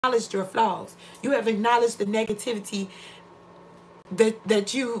acknowledged your flaws. You have acknowledged the negativity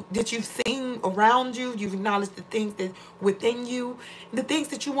that you've seen around you. You've acknowledged the things that within you, the things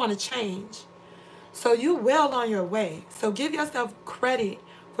that you want to change. So you're well on your way. So give yourself credit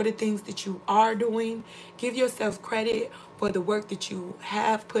for the things that you are doing. Give yourself credit for the work that you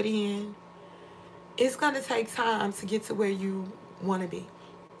have put in. It's going to take time to get to where you want to be.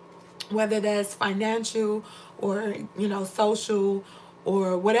 Whether that's financial or, social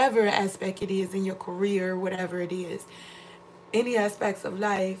or whatever aspect it is in your career, whatever it is. Any aspects of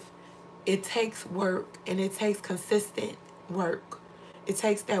life, it takes work and it takes consistent work. It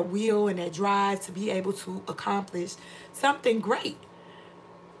takes that will and that drive to be able to accomplish something great.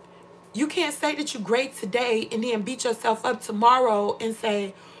 You can't say that you're great today and then beat yourself up tomorrow and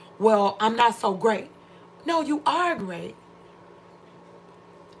say, well, I'm not so great. No, you are great.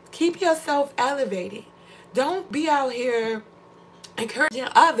 Keep yourself elevated. Don't be out here encouraging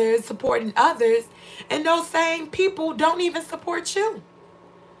others, supporting others, and those same people don't even support you.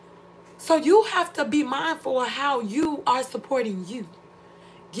 So you have to be mindful of how you are supporting you.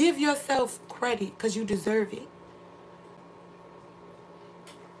 Give yourself credit because you deserve it.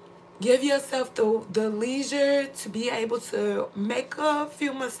 Give yourself the leisure to be able to make a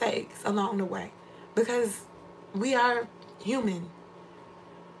few mistakes along the way because we are human.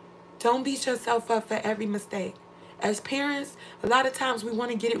 Don't beat yourself up for every mistake. As parents, a lot of times we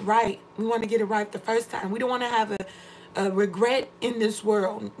want to get it right. We want to get it right the first time. We don't want to have a regret in this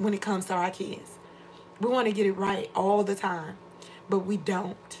world when it comes to our kids. We want to get it right all the time, but we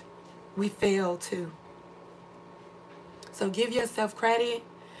don't. We fail too. So give yourself credit.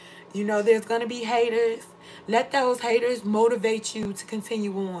 There's going to be haters. Let those haters motivate you to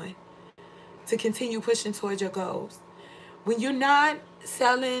continue on, to continue pushing towards your goals. When you're not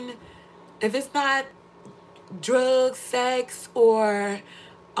selling, if it's not drugs, sex, or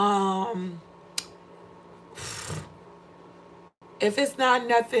if it's not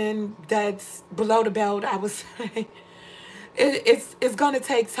nothing that's below the belt, I would say, it's going to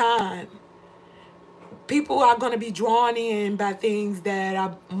take time. People are going to be drawn in by things that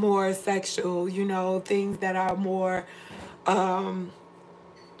are more sexual, things that are more,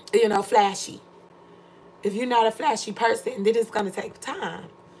 flashy. If you're not a flashy person, then it's going to take time.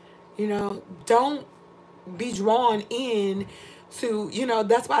 Don't be drawn in to,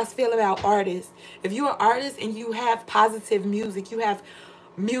 that's why I feel about artists. If you're an artist and you have positive music, you have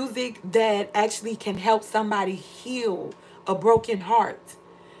music that actually can help somebody heal a broken heart.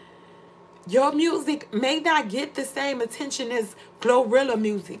 Your music may not get the same attention as Glorilla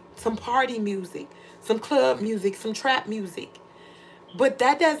music, some party music, some club music, some trap music. But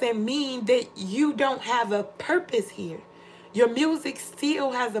that doesn't mean that you don't have a purpose here. Your music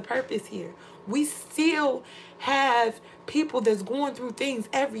still has a purpose here. We still have people that's going through things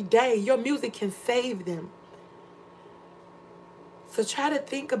every day. Your music can save them. So try to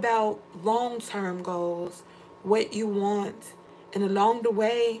think about long-term goals, what you want. And along the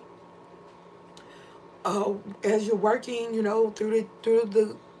way, as you're working, through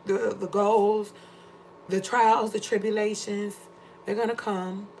the goals, the trials, the tribulations, they're going to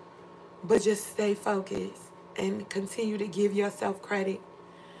come. But just stay focused and continue to give yourself credit.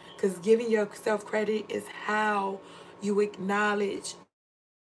 Because giving yourself credit is how you acknowledge.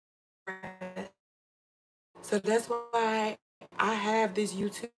 So that's why I have this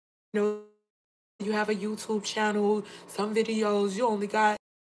YouTube. You have a YouTube channel, some videos, you only got,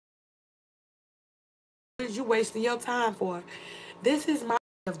 you wasting your time for. This is my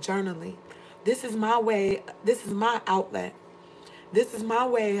way of journaling. This is my way. This is my outlet. This is my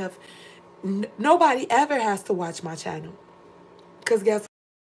way of, nobody ever has to watch my channel. Because guess what?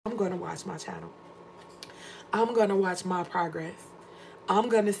 I'm going to watch my channel. I'm going to watch my progress. I'm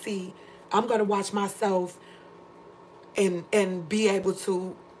going to watch myself and be able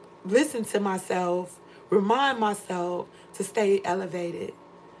to listen to myself, remind myself to stay elevated,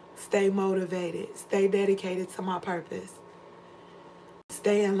 stay motivated, stay dedicated to my purpose,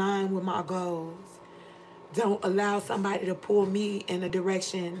 stay in line with my goals. Don't allow somebody to pull me in a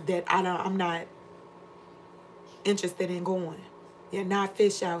direction that I'm not interested in going. You're not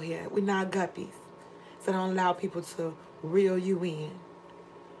fish out here. We're not guppies. So don't allow people to reel you in.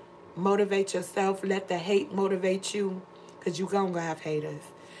 Motivate yourself. Let the hate motivate you, because you're going to have haters.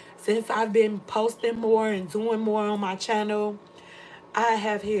 Since I've been posting more and doing more on my channel, I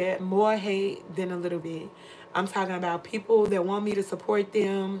have had more hate than a little bit. I'm talking about people that want me to support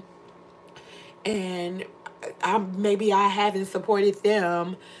them, and maybe I haven't supported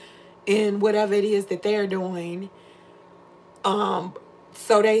them in whatever it is that they're doing.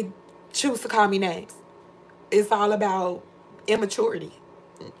 So they choose to call me names. It's all about immaturity.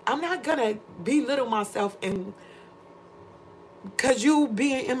 I'm not gonna belittle myself and because you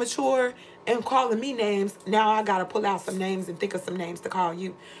being immature and calling me names, now I gotta pull out some names and think of some names to call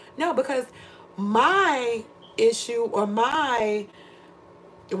you. No, because my issue or my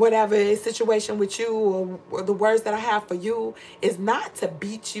whatever situation with you or the words that I have for you is not to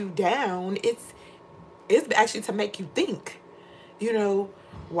beat you down. It's actually to make you think. You know,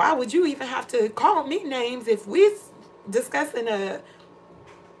 why would you even have to call me names if we're discussing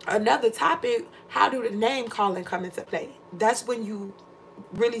another topic? How do the name calling come into play? That's when you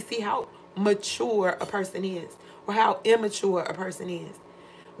really see how mature a person is or how immature a person is.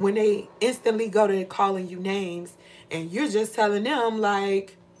 When they instantly go to calling you names and you're just telling them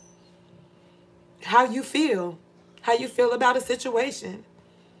like how you feel, about a situation.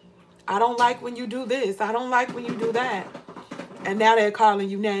 I don't like when you do this. I don't like when you do that. And now they're calling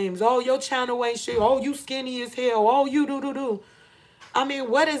you names. Oh, your channel ain't shit. Oh, you skinny as hell. Oh, you do. I mean,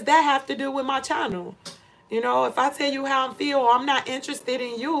 what does that have to do with my channel? You know, if I tell you how I feel or I'm not interested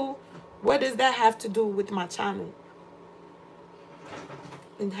in you, what does that have to do with my channel?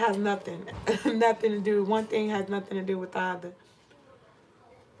 It has nothing. Nothing to do. One thing has nothing to do with the other.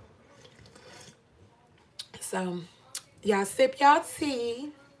 So, y'all sip y'all tea.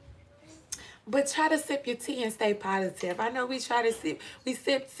 But try to sip your tea and stay positive. I know we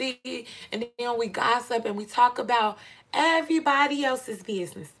sip tea and then we gossip and we talk about everybody else's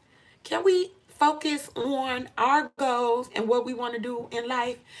business. Can we focus on our goals and what we want to do in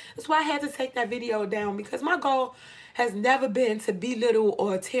life? That's why I had to take that video down, because my goal has never been to belittle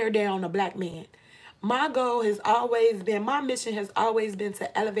or tear down a black man. My goal has always been, my mission has always been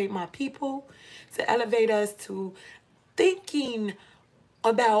to elevate my people, to elevate us to thinking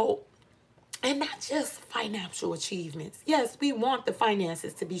about, and not just financial achievements. Yes, we want the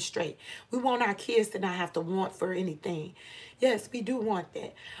finances to be straight. We want our kids to not have to want for anything. Yes, we do want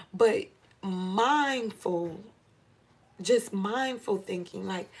that. But just mindful thinking,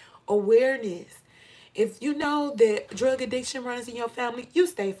 like awareness. If you know that drug addiction runs in your family, you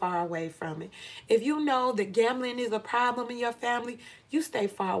stay far away from it. If you know that gambling is a problem in your family, you stay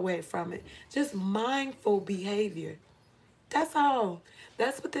far away from it. Just mindful behavior. That's all.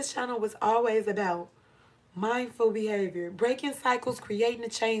 That's what this channel was always about. Mindful behavior. Breaking cycles, creating the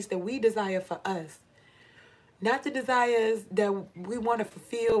change that we desire for us. Not the desires that we want to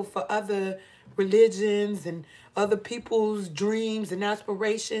fulfill for other religions and other people's dreams and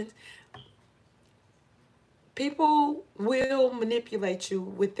aspirations. People will manipulate you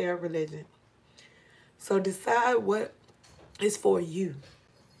with their religion. So decide what is for you,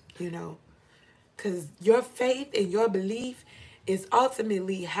 you know. Because your faith and your belief is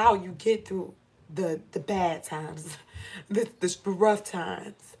ultimately how you get through the bad times, the rough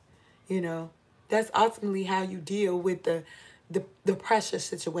times, you know. That's ultimately how you deal with the pressure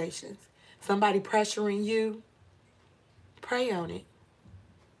situations. Somebody pressuring you, pray on it.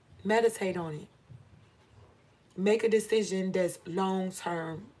 Meditate on it. Make a decision that's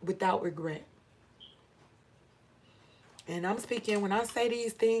long-term without regret. And I'm speaking, when I say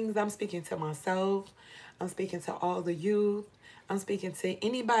these things, I'm speaking to myself. I'm speaking to all the youth. I'm speaking to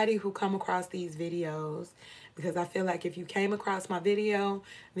anybody who come across these videos. Because I feel like if you came across my video,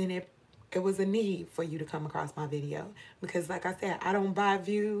 then it was a need for you to come across my video. Because like I said, I don't buy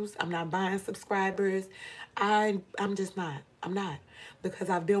views. I'm not buying subscribers. I'm just not. I'm not. Because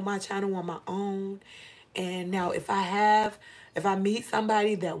I've built my channel on my own. And now if I meet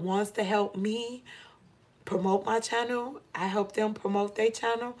somebody that wants to help me promote my channel, I help them promote their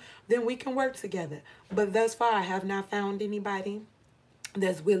channel, then we can work together. But thus far, I have not found anybody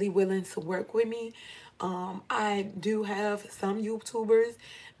that's really willing to work with me. I do have some YouTubers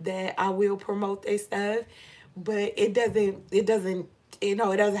that I will promote their stuff, but it doesn't, you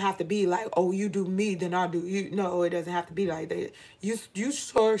know, it doesn't have to be like, oh, you do me, then I'll do you. No, it doesn't have to be like that. You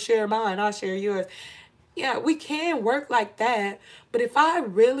sure share mine, I'll share yours. Yeah, we can work like that. But if I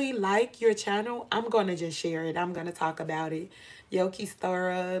really like your channel, I'm going to just share it. I'm going to talk about it. Yoki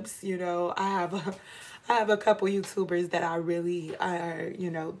Stirrups, you know, I have a couple YouTubers that I really are,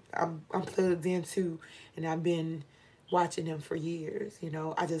 you know, I'm plugged into, and I've been watching them for years. You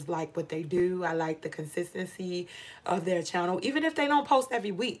know, I just like what they do. I like the consistency of their channel, even if they don't post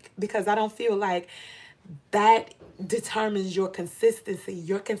every week, because I don't feel like that determines your consistency.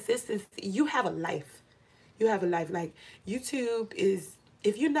 Your consistency, you have a life. You have a life. Like YouTube is,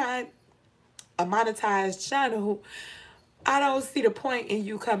 if you're not a monetized channel, I don't see the point in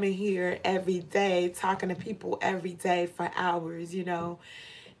you coming here every day, talking to people every day for hours, you know.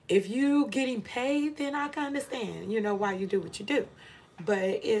 If you getting paid, then I can understand, you know, why you do what you do.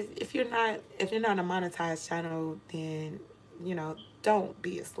 But if you're not a monetized channel, then, you know, don't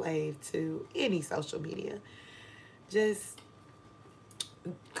be a slave to any social media. Just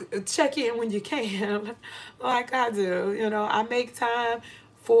check in when you can, like I do. You know, I make time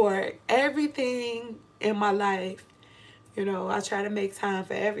for everything in my life. You know, I try to make time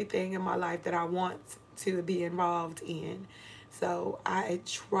for everything in my life that I want to be involved in. So I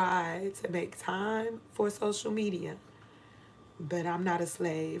try to make time for social media, but I'm not a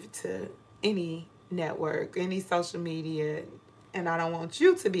slave to any network, any social media, and I don't want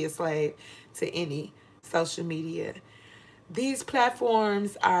you to be a slave to any social media. These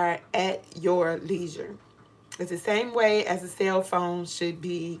platforms are at your leisure. It's the same way as a cell phone should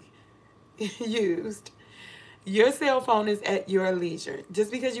be used. Your cell phone is at your leisure.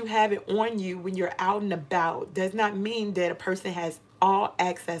 Just because you have it on you when you're out and about does not mean that a person has all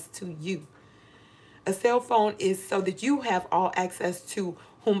access to you. A cell phone is so that you have all access to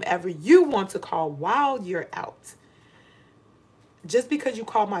whomever you want to call while you're out. Just because you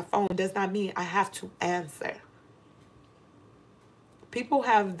call my phone does not mean I have to answer. People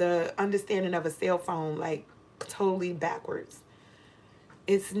have the understanding of a cell phone like totally backwards.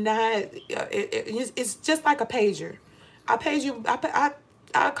 It's not. It's just like a pager. I page you.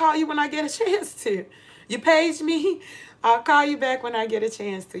 I call you when I get a chance to. You page me. I'll call you back when I get a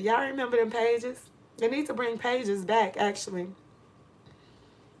chance to. Y'all remember them pages? They need to bring pages back. Actually,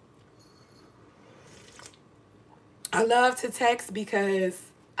 I love to text because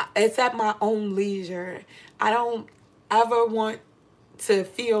it's at my own leisure. I don't ever want to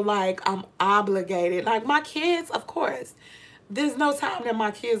feel like I'm obligated. Like my kids, of course. There's no time that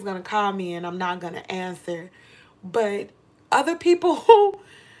my kid's going to call me and I'm not going to answer. But other people who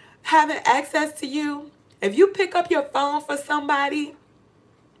having access to you, if you pick up your phone for somebody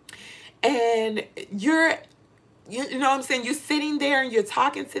and you know what I'm saying, you're sitting there and you're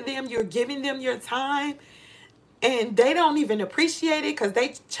talking to them, you're giving them your time, and they don't even appreciate it because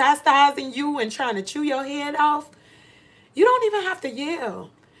they chastising you and trying to chew your head off, you don't even have to yell.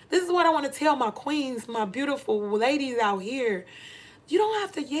 This is what I want to tell my queens, my beautiful ladies out here. You don't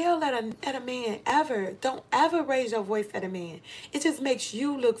have to yell at a man ever. Don't ever raise your voice at a man. It just makes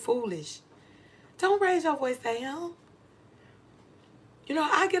you look foolish. Don't raise your voice at him. You know,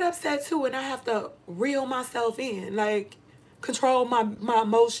 I get upset too and I have to reel myself in, like control my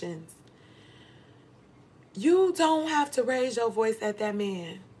emotions. You don't have to raise your voice at that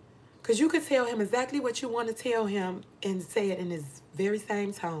man. Because you could tell him exactly what you want to tell him and say it in his very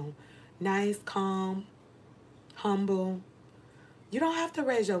same tone. Nice, calm, humble. You don't have to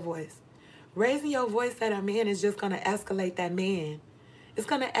raise your voice. Raising your voice at a man is just going to escalate that man. It's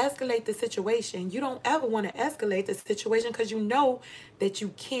going to escalate the situation. You don't ever want to escalate the situation because you know that you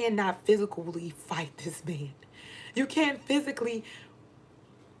cannot physically fight this man. You can't physically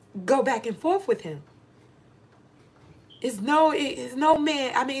go back and forth with him. It's no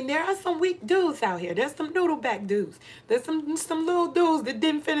man. I mean, there are some weak dudes out here. There's some noodle back dudes. There's some little dudes that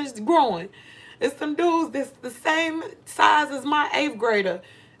didn't finish growing. There's some dudes that's the same size as my 8th grader,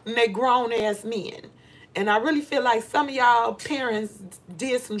 and they grown ass men. And I really feel like some of y'all parents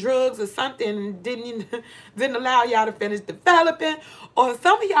did some drugs or something and didn't allow y'all to finish developing. Or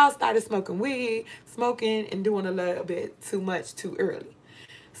some of y'all started smoking weed, smoking, and doing a little bit too much too early.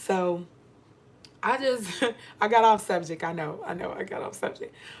 So I got off subject. I know I got off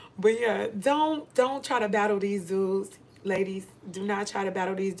subject. But yeah, don't try to battle these dudes. Ladies, do not try to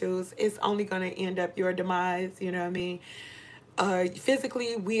battle these dudes. It's only going to end up your demise, you know what I mean?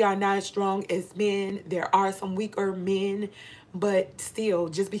 Physically, we are not strong as men. There are some weaker men, but still,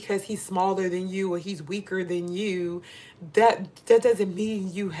 just because he's smaller than you or he's weaker than you, that doesn't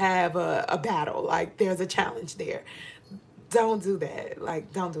mean you have a battle. Like, there's a challenge there. Don't do that.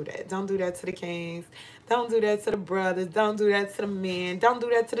 Like, don't do that. Don't do that to the kings. Don't do that to the brothers. Don't do that to the men. Don't do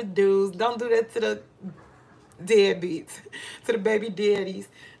that to the dudes. Don't do that to the deadbeats, to the baby daddies.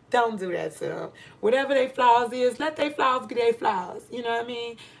 Don't do that to them. Whatever their flaws is, let their flaws be their flaws. You know what I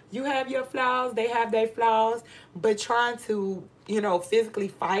mean? You have your flaws, they have their flaws, but trying to, physically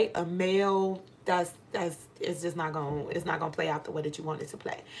fight a male, it's just not gonna play out the way that you want it to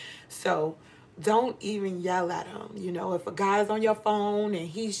play. So don't even yell at him. If a guy's on your phone and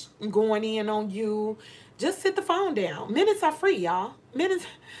he's going in on you, just sit the phone down. Minutes are free, y'all.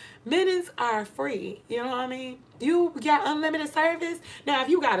 Minutes are free. You know what I mean? You got unlimited service. Now, if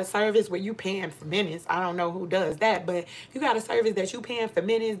you got a service where you paying for minutes, I don't know who does that, but if you got a service that you paying for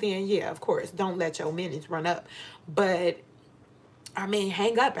minutes, then yeah, of course, don't let your minutes run up. But I mean,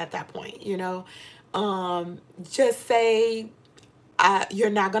 hang up at that point, just say,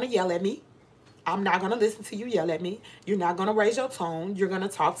 you're not going to yell at me. I'm not going to listen to you yell at me. You're not going to raise your tone. You're going to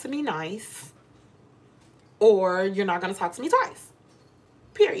talk to me nice. Or you're not going to talk to me twice.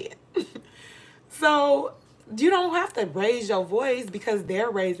 period. So you don't have to raise your voice because they're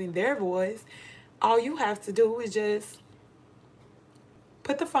raising their voice. All you have to do is just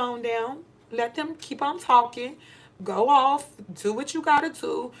put the phone down, let them keep on talking, go off, do what you gotta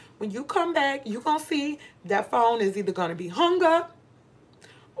do. When you come back, you're gonna see that phone is either gonna be hung up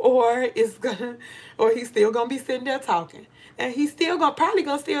or he's still gonna be sitting there talking. And he's still probably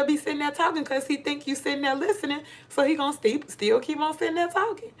gonna still be sitting there talking because he think you sitting there listening. So he gonna still keep on sitting there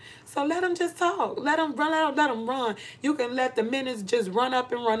talking. So let him just talk. Let him run out. Let him run. You can let the minutes just run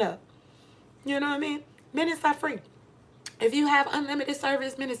up and run up. You know what I mean? Minutes are free. If you have unlimited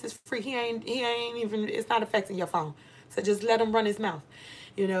service, minutes is free. He ain't even. It's not affecting your phone. So just let him run his mouth.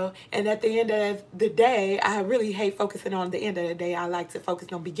 You know, and at the end of the day, I really hate focusing on the end of the day. I like to focus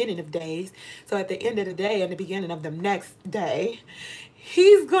on beginning of days. So at the end of the day and the beginning of the next day,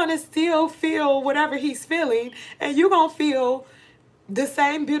 he's going to still feel whatever he's feeling, and you're going to feel the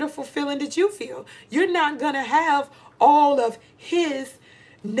same beautiful feeling that you feel. You're not going to have all of his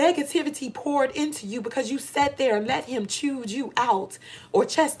negativity poured into you because you sat there and let him chew you out or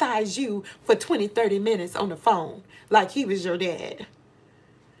chastise you for 20, 30 minutes on the phone like he was your dad.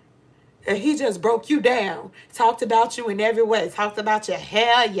 And he just broke you down, talked about you in every way, talked about your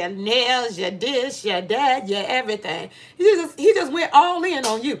hair, your nails, your this, your that, your everything. He just went all in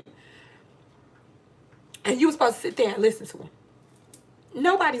on you. And you were supposed to sit there and listen to him.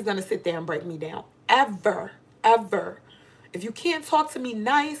 Nobody's going to sit there and break me down. Ever. Ever. If you can't talk to me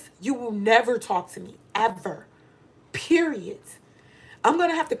nice, you will never talk to me. Ever. Period. I'm going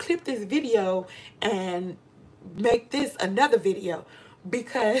to have to clip this video and make this another video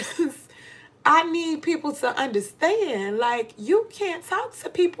because I need people to understand, like, you can't talk to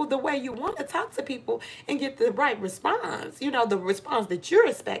people the way you want to talk to people and get the right response. You know, the response that you're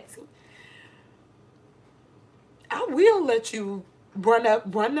expecting. I will let you run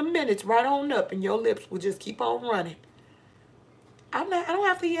the minutes right on up and your lips will just keep on running. I don't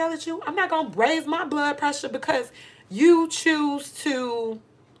have to yell at you. I'm not going to raise my blood pressure because you choose to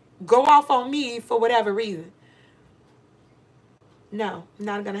go off on me for whatever reason. No,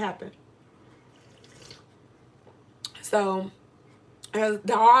 not going to happen. So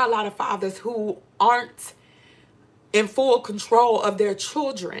there are a lot of fathers who aren't in full control of their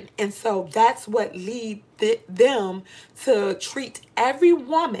children. And so that's what leads them to treat every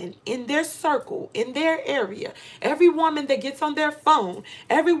woman in their circle, in their area, every woman that gets on their phone,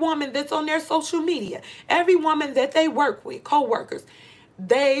 every woman that's on their social media, every woman that they work with, co-workers.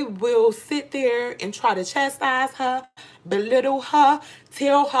 They will sit there and try to chastise her, belittle her,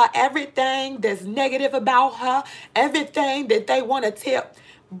 tell her everything that's negative about her, everything that they want to tell,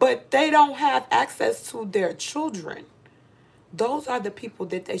 but they don't have access to their children. Those are the people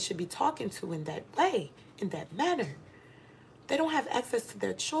that they should be talking to in that way, in that manner. They don't have access to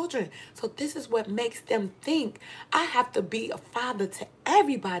their children. So this is what makes them think, I have to be a father to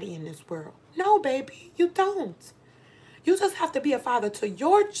everybody in this world. No, baby, you don't. You just have to be a father to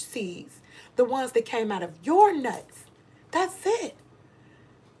your seeds, the ones that came out of your nuts. That's it.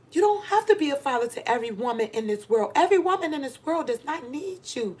 You don't have to be a father to every woman in this world. Every woman in this world does not need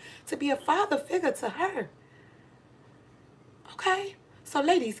you to be a father figure to her. Okay? So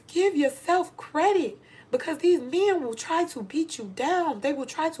ladies, give yourself credit because these men will try to beat you down. They will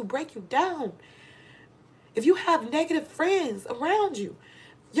try to break you down. If you have negative friends around you,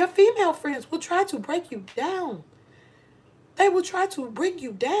 your female friends will try to break you down. They will try to bring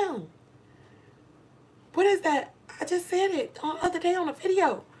you down. What is that? I just said it the other day on a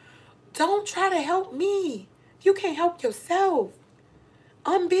video. Don't try to help me. You can't help yourself.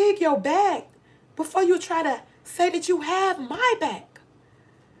 Unbig your back before you try to say that you have my back.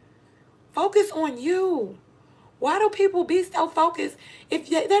 Focus on you. Why do people be so focused if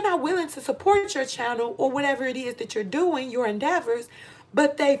they're not willing to support your channel or whatever it is that you're doing, your endeavors,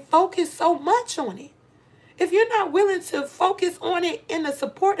 but they focus so much on it? If you're not willing to focus on it in a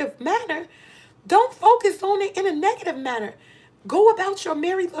supportive manner, don't focus on it in a negative manner. Go about your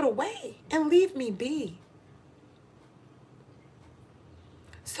merry little way and leave me be.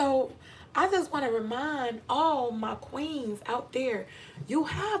 So I just want to remind all my queens out there, you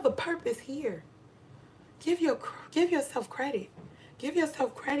have a purpose here. Give yourself credit. Give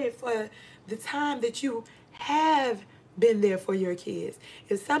yourself credit for the time that you have been there for your kids.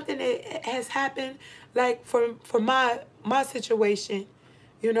 If something that has happened, like for my situation,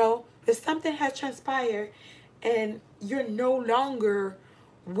 you know, if something has transpired and you're no longer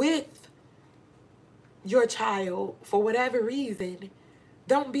with your child for whatever reason,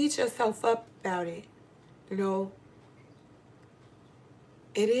 don't beat yourself up about it. You know,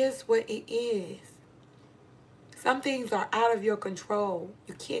 it is what it is. Some things are out of your control.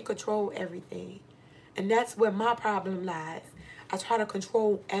 You can't control everything. And that's where my problem lies. I try to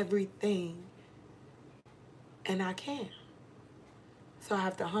control everything, and I can't. So I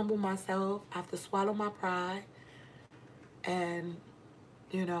have to humble myself. I have to swallow my pride. And,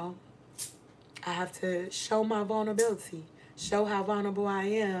 you know, I have to show my vulnerability, show how vulnerable I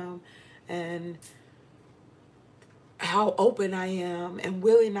am, and how open I am and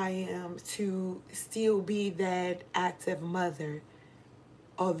willing I am to still be that active mother,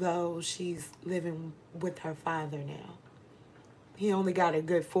 although she's living with her father now. He only got a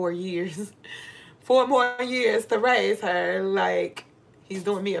good 4 years, 4 more years to raise her. Like, he's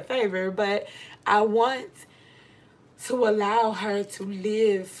doing me a favor, but I want to allow her to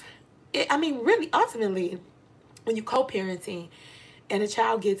live. I mean, really, ultimately, when you co-parenting and a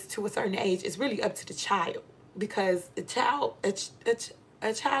child gets to a certain age, it's really up to the child, because a child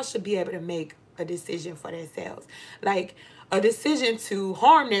should be able to make a decision for themselves. Like, a decision to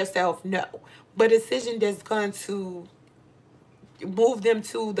harm themselves, no, but a decision that's going to move them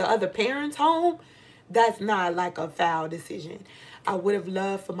to the other parent's home, that's not like a foul decision. I would have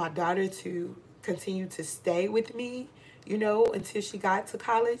loved for my daughter to continue to stay with me, you know, until she got to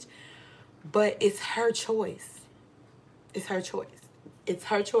college. But it's her choice. It's her choice. It's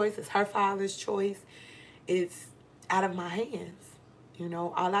her choice. It's her father's choice. It's out of my hands. You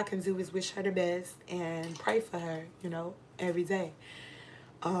know, all I can do is wish her the best and pray for her, you know, every day.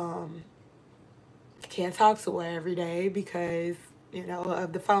 Can't talk to her every day because, you know,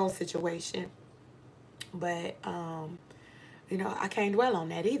 of the phone situation. But, you know, I can't dwell on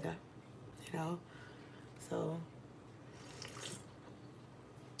that either, you know. So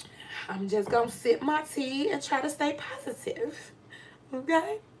I'm just going to sip my tea and try to stay positive,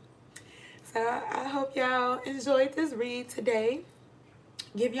 okay? So I hope y'all enjoyed this read today.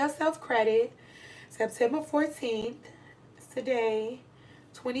 Give yourself credit. September 14th, today,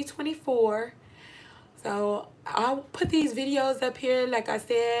 2024. So I'll put these videos up here, like I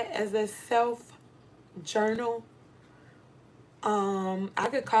said, as a self journal. I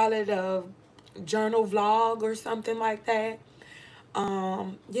could call it a journal vlog or something like that.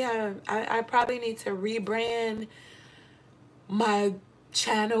 Yeah, I probably need to rebrand my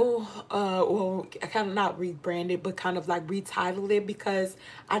channel. Well, I kind of not rebrand it, but kind of like retitle it, because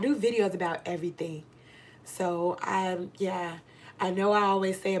I do videos about everything. So yeah, I know I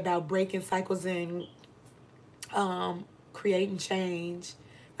always say about breaking cycles and creating change,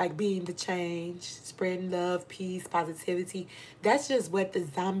 like being the change, spreading love, peace, positivity. That's just what the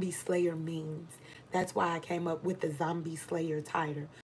Zombie Slayer means. That's why I came up with the Zombie Slayer title.